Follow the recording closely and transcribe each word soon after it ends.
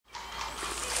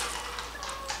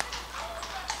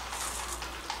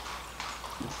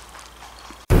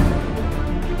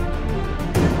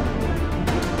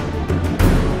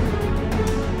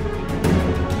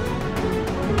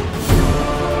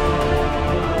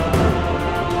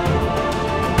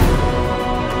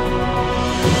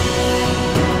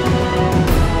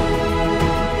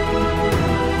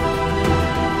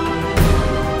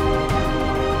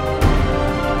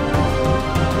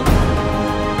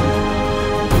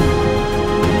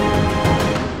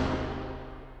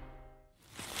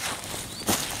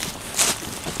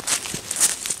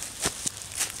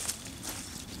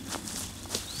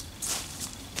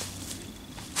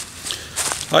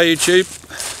Hi YouTube,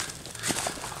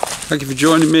 thank you for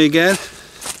joining me again.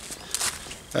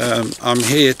 I'm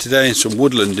here today in some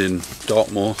woodland in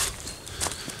Dartmoor.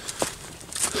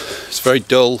 It's a very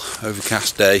dull,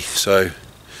 overcast day, so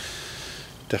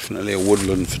definitely a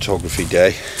woodland photography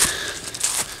day.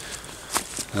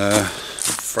 I'm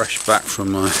fresh back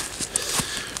from my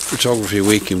photography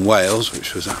week in Wales,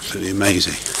 which was absolutely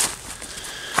amazing.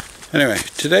 Anyway,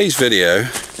 today's video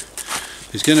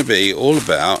is going to be all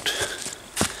about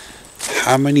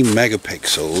how many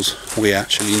megapixels we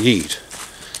actually need.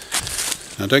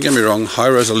 Now don't get me wrong, high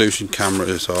resolution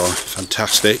cameras are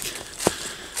fantastic.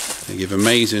 They give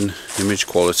amazing image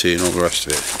quality and all the rest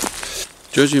of it.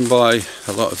 Judging by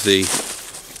a lot of the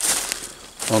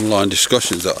online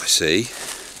discussions that I see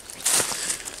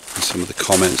and some of the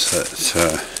comments that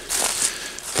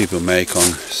people make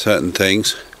on certain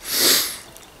things,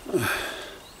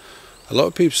 a lot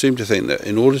of people seem to think that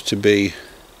in order to be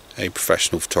a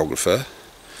professional photographer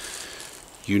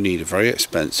you need a very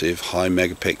expensive high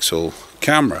megapixel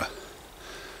camera.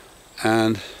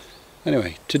 And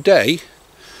anyway, today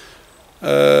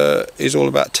is all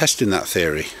about testing that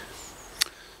theory.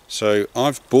 So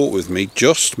I've brought with me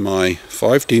just my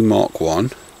 5D Mark I,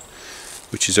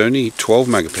 which is only 12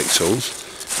 megapixels,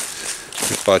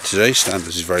 which by today's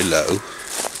standards is very low.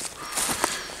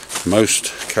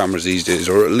 Most cameras these days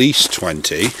are at least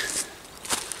 20.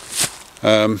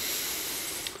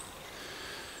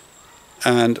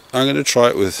 And I'm going to try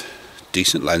it with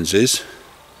decent lenses,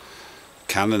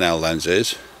 Canon L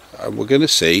lenses, and we're going to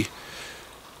see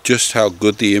just how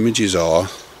good the images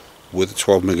are with a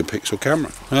 12 megapixel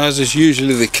camera. As is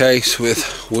usually the case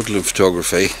with woodland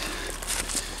photography,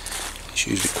 it's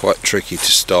usually quite tricky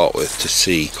to start with to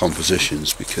see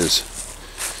compositions because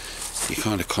you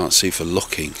kind of can't see for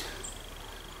looking,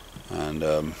 and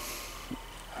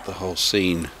the whole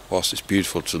scene, whilst it's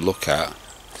beautiful to look at,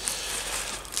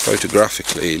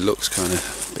 photographically it looks kind of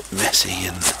a bit messy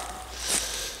and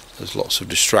there's lots of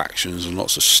distractions and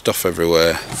lots of stuff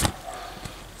everywhere.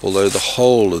 Although the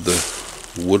whole of the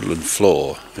woodland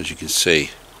floor, as you can see,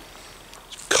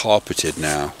 is carpeted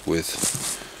now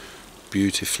with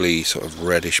beautifully sort of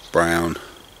reddish brown,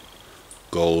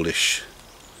 goldish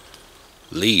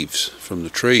leaves from the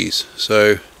trees.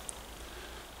 So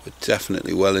we're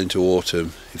definitely well into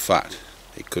autumn. In fact,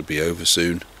 it could be over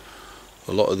soon.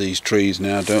 A lot of these trees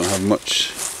now don't have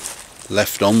much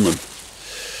left on them,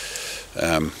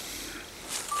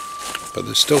 but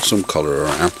there's still some colour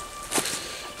around,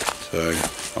 so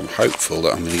I'm hopeful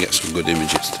that I'm going to get some good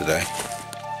images today.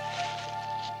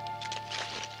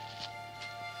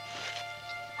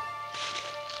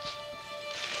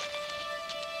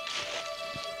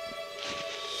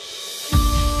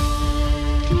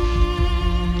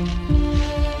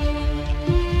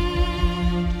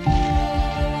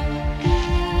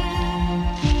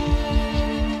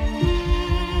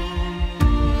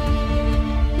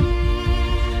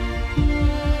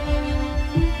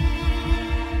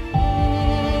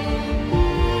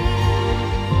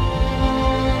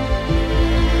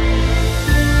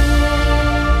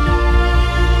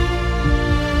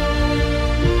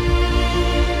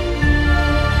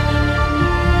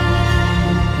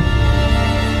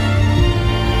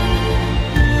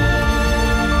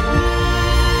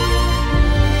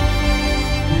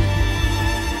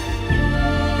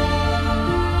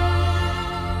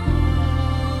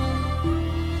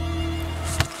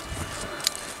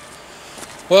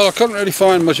 Well, I couldn't really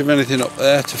find much of anything up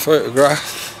there to photograph,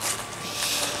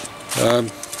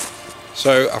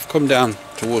 so I've come down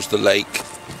towards the lake.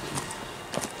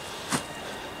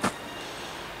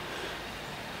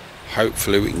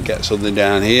 Hopefully we can get something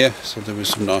down here, something with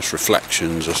some nice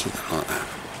reflections or something like that.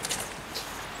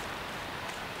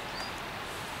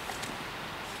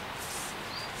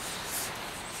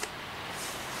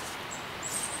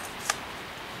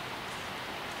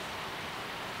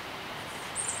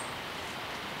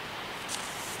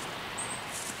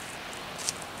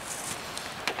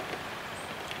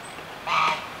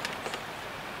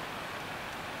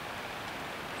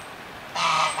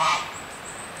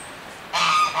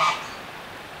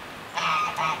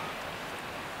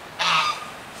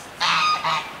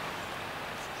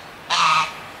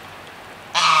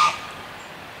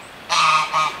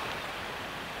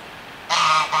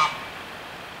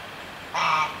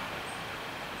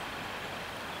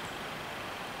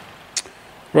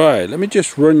 Right, let me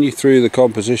just run you through the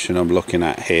composition I'm looking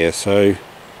at here. So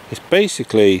it's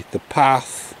basically the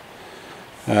path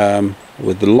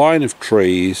with the line of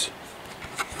trees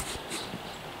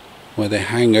where they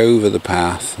hang over the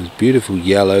path. There's beautiful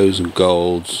yellows and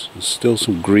golds. There's still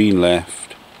some green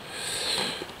left,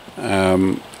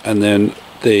 and then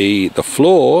the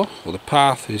floor or the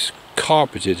path is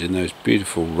carpeted in those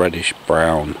beautiful reddish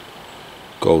brown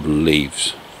golden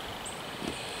leaves.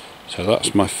 So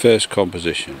that's my first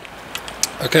composition.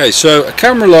 Okay, so a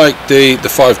camera like the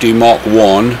 5D Mark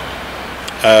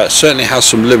I certainly has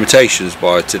some limitations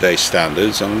by today's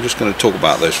standards, and I'm just going to talk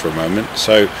about those for a moment.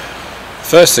 So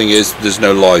first thing is there's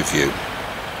no live view,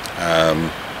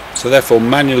 so therefore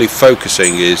manually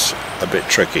focusing is a bit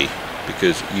tricky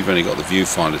because you've only got the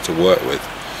viewfinder to work with.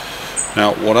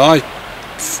 Now what I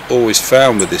always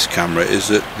found with this camera is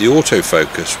that the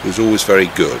autofocus was always very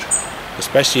good,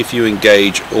 especially if you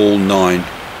engage all 9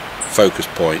 focus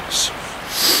points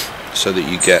so that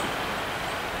you get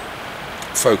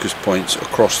focus points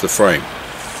across the frame.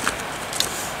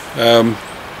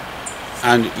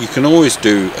 And you can always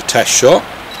do a test shot,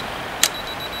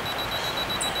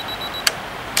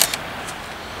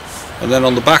 and then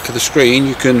on the back of the screen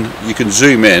you can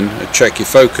zoom in and check your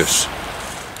focus.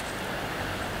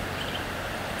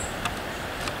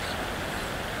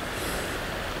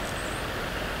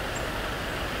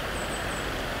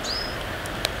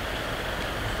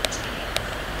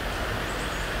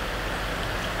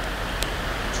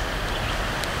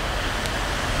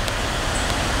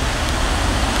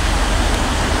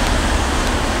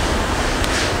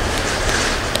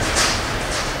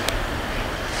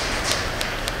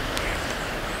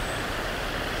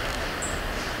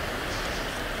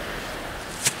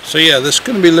 So yeah, there's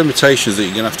going to be limitations that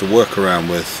you're going to have to work around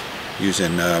with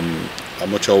using a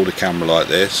much older camera like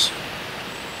this.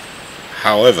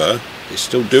 However, it's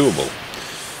still doable.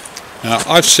 Now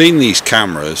I've seen these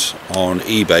cameras on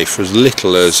eBay for as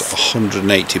little as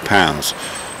 £180.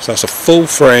 So that's a full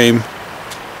frame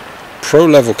pro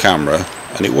level camera,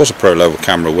 and it was a pro level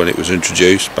camera when it was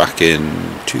introduced back in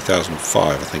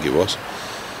 2005, I think it was.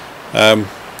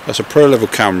 That's a pro level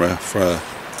camera for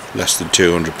less than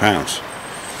 £200.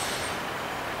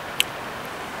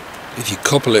 If you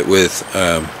couple it with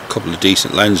a couple of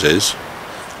decent lenses,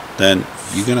 then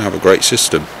you're going to have a great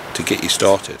system to get you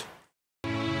started.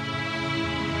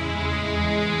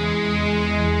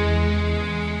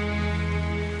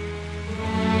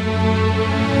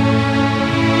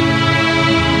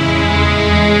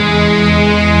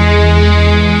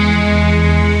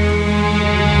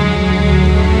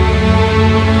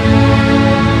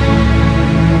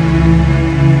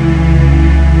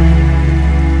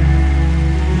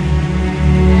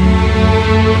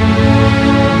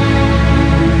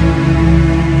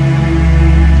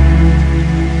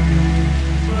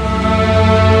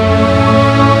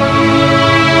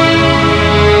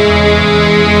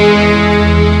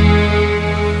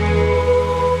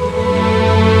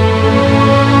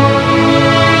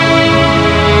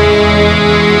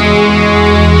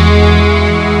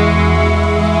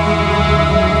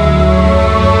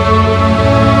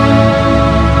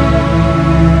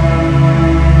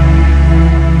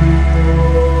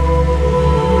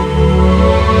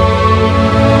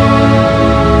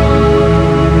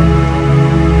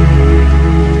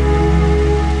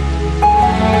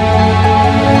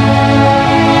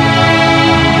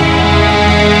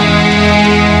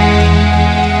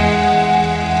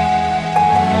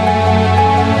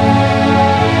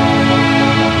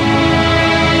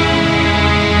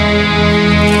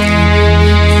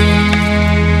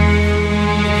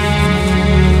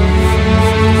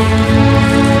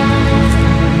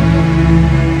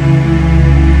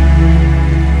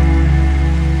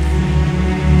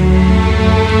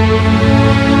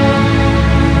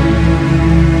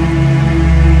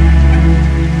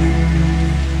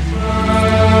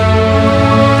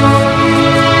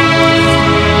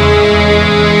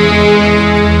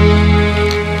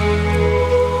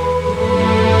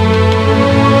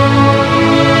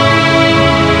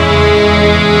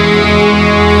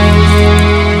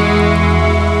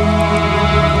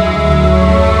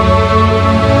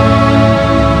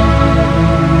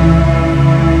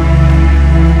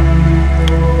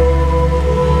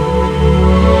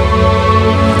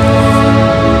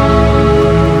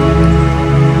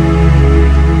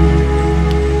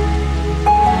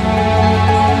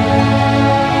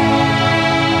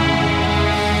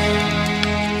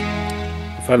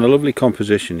 Found a lovely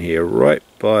composition here right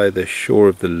by the shore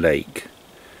of the lake.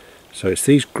 So it's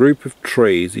these group of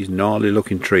trees, these gnarly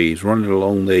looking trees running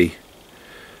along the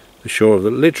shore of the,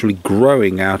 literally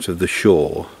growing out of the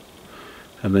shore,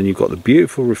 and then you've got the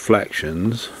beautiful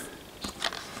reflections,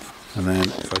 and then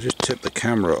if I just tip the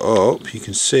camera up you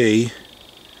can see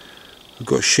I've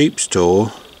got sheep's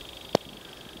tor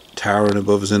towering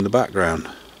above us in the background,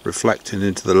 reflecting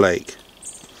into the lake.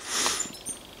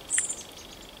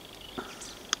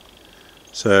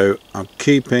 So I'm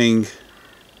keeping,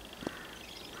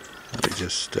 let me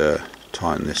just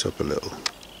tighten this up a little.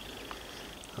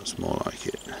 That's more like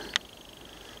it.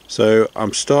 So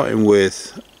I'm starting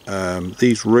with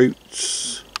these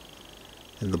roots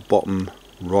in the bottom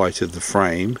right of the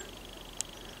frame,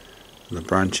 and the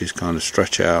branches kind of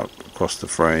stretch out across the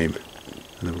frame,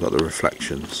 and then we've got the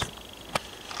reflections.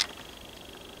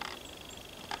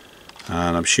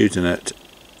 And I'm shooting at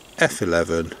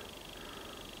f11,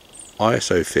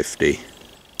 ISO 50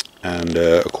 and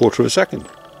 1/4 of a second.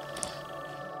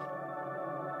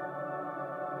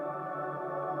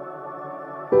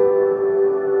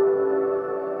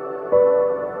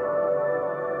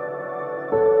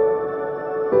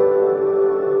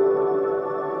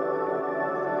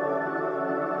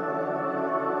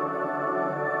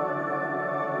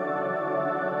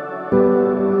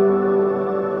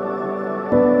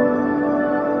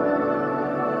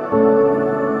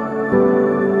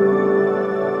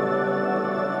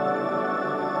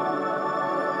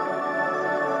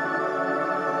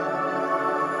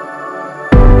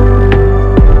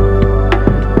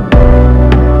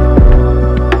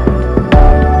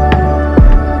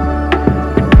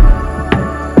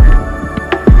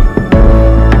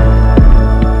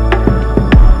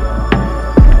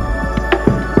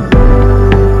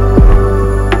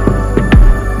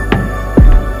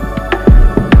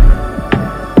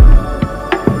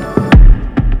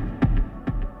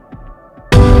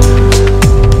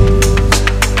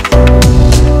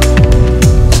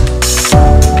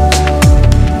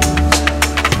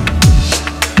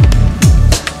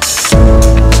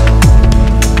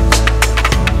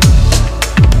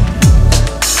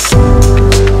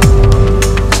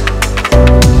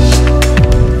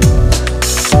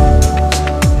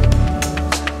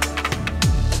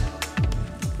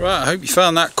 Right, I hope you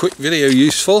found that quick video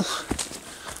useful.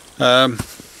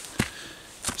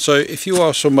 So if you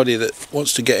are somebody that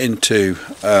wants to get into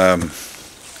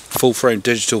full frame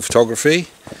digital photography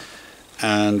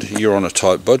and you're on a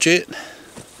tight budget,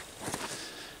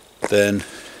 then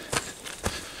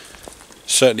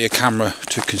certainly a camera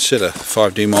to consider,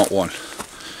 5D Mark I.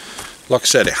 Like I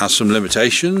said, it has some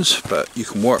limitations, but you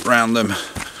can work around them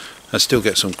and still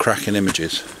get some cracking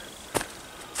images.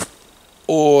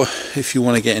 Or if you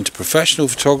want to get into professional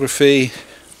photography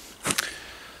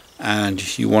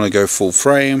and you want to go full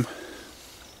frame,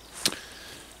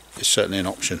 it's certainly an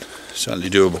option, certainly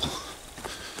doable.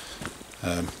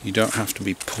 You don't have to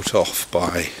be put off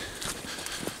by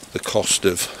the cost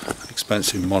of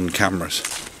expensive modern cameras.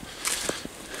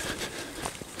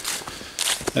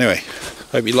 Anyway,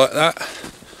 hope you like that.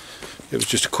 It was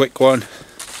just a quick one.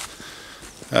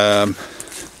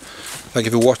 Thank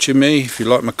you for watching me. If you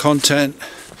like my content,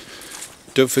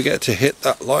 don't forget to hit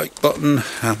that like button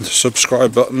and the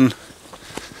subscribe button,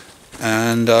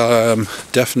 and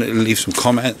definitely leave some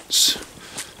comments.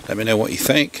 Let me know what you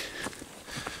think,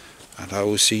 and I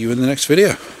will see you in the next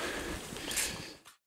video.